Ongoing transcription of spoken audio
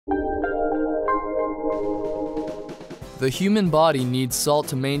The human body needs salt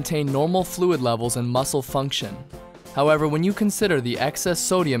to maintain normal fluid levels and muscle function. However, when you consider the excess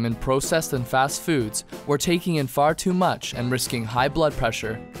sodium in processed and fast foods, we're taking in far too much and risking high blood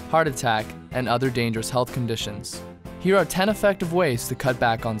pressure, heart attack, and other dangerous health conditions. Here are 10 effective ways to cut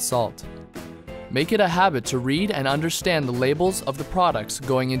back on salt. Make it a habit to read and understand the labels of the products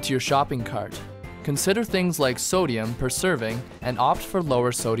going into your shopping cart. Consider things like sodium per serving and opt for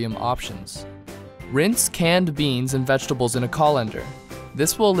lower sodium options. Rinse canned beans and vegetables in a colander.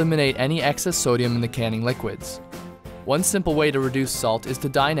 This will eliminate any excess sodium in the canning liquids. One simple way to reduce salt is to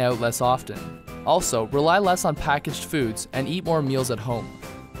dine out less often. Also, rely less on packaged foods and eat more meals at home.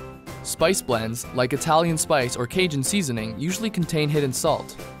 Spice blends, like Italian spice or Cajun seasoning, usually contain hidden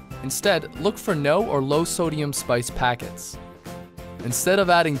salt. Instead, look for no or low sodium spice packets. Instead of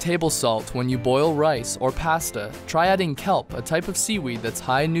adding table salt when you boil rice or pasta, try adding kelp, a type of seaweed that's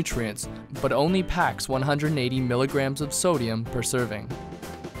high in nutrients, but only packs 180 milligrams of sodium per serving.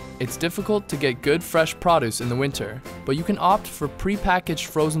 It's difficult to get good fresh produce in the winter, but you can opt for pre-packaged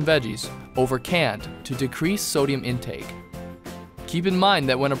frozen veggies over canned to decrease sodium intake. Keep in mind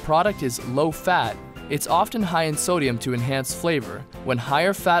that when a product is low-fat, it's often high in sodium to enhance flavor, when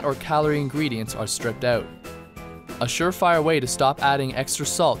higher fat or calorie ingredients are stripped out. A surefire way to stop adding extra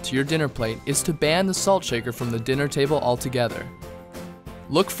salt to your dinner plate is to ban the salt shaker from the dinner table altogether.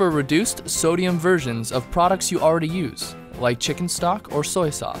 Look for reduced sodium versions of products you already use, like chicken stock or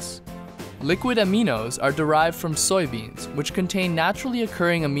soy sauce. Liquid aminos are derived from soybeans, which contain naturally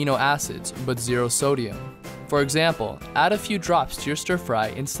occurring amino acids but zero sodium. For example, add a few drops to your stir fry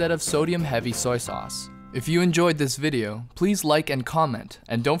instead of sodium-heavy soy sauce. If you enjoyed this video, please like and comment,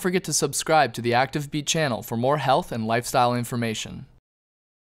 and don't forget to subscribe to the ActiveBeat channel for more health and lifestyle information.